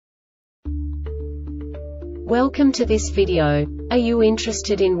Welcome to this video. Are you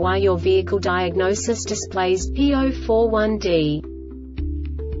interested in why your vehicle diagnosis displays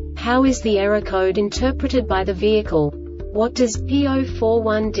P041D? How is the error code interpreted by the vehicle? What does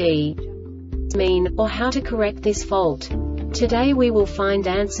P041D mean, or how to correct this fault? Today we will find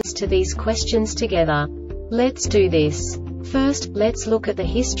answers to these questions together. Let's do this. First, let's look at the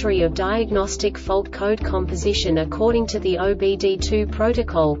history of diagnostic fault code composition according to the OBD2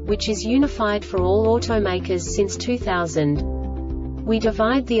 protocol, which is unified for all automakers since 2000. We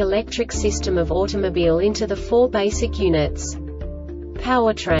divide the electric system of automobile into the four basic units: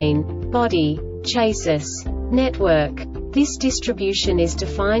 powertrain, body, chassis, network. This distribution is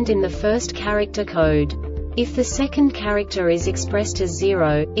defined in the first character code. If the second character is expressed as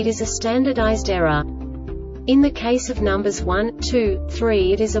 0, it is a standardized error. In the case of numbers 1, 2,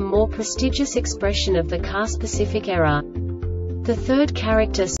 3, it is a more prestigious expression of the car-specific error. The third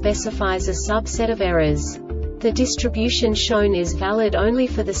character specifies a subset of errors. The distribution shown is valid only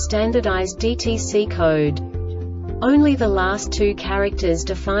for the standardized DTC code. Only the last two characters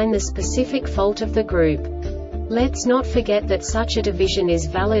define the specific fault of the group. Let's not forget that such a division is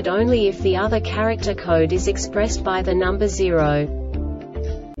valid only if the other character code is expressed by the number 0.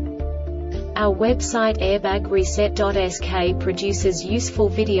 Our website airbagreset.sk produces useful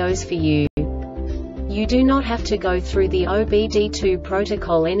videos for you. You do not have to go through the OBD2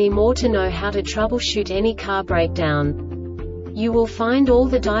 protocol anymore to know how to troubleshoot any car breakdown. You will find all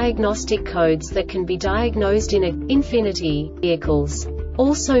the diagnostic codes that can be diagnosed in Infinity vehicles.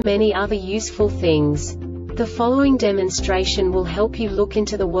 Also many other useful things. The following demonstration will help you look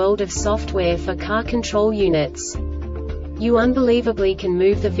into the world of software for car control units. You unbelievably can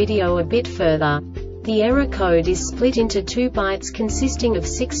move the video a bit further. The error code is split into 2 bytes consisting of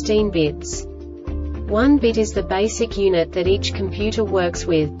 16 bits. 1 bit is the basic unit that each computer works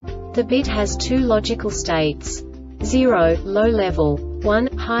with. The bit has 2 logical states: 0, low level, 1,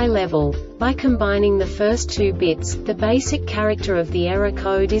 high level. By combining the first 2 bits, the basic character of the error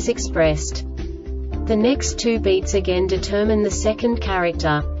code is expressed. The next 2 beats again determine the second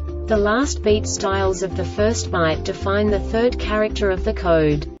character. The last beat styles of the first byte define the third character of the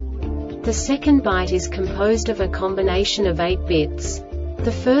code. The second byte is composed of a combination of 8 bits.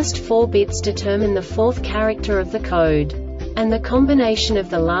 The first 4 bits determine the fourth character of the code. And the combination of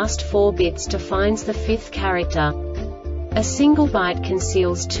the last 4 bits defines the fifth character. A single byte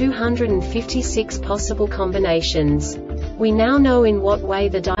conceals 256 possible combinations. We now know in what way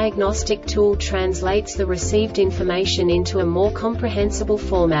the diagnostic tool translates the received information into a more comprehensible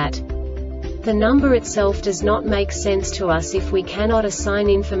format. The number itself does not make sense to us if we cannot assign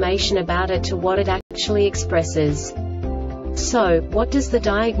information about it to what it actually expresses. So, what does the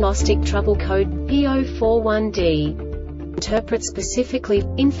diagnostic trouble code P041D interpret specifically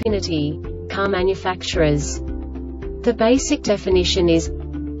for Infinity car manufacturers? The basic definition is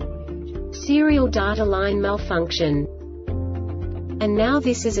serial data line malfunction. And now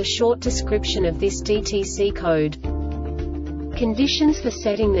this is a short description of this DTC code. Conditions for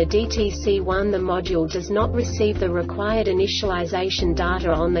setting the DTC1. The module does not receive the required initialization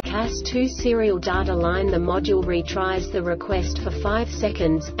data on the CAS2 serial data line. The module retries the request for 5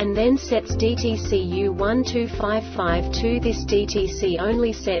 seconds, and then sets DTC U1255 to this DTC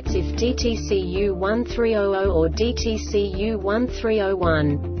only sets if DTC U1300 or DTC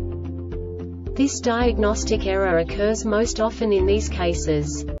U1301. This diagnostic error occurs most often in these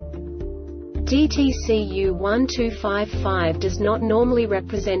cases. DTC U1255 does not normally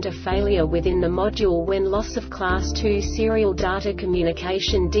represent a failure within the module when loss of Class 2 serial data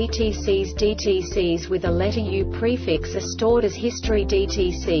communication. DTCs with a letter U prefix are stored as history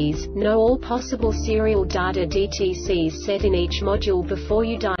DTCs. Know all possible serial data DTCs set in each module before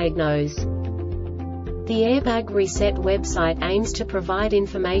you diagnose. The Airbag Reset website aims to provide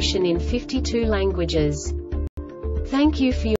information in 52 languages. Thank you for your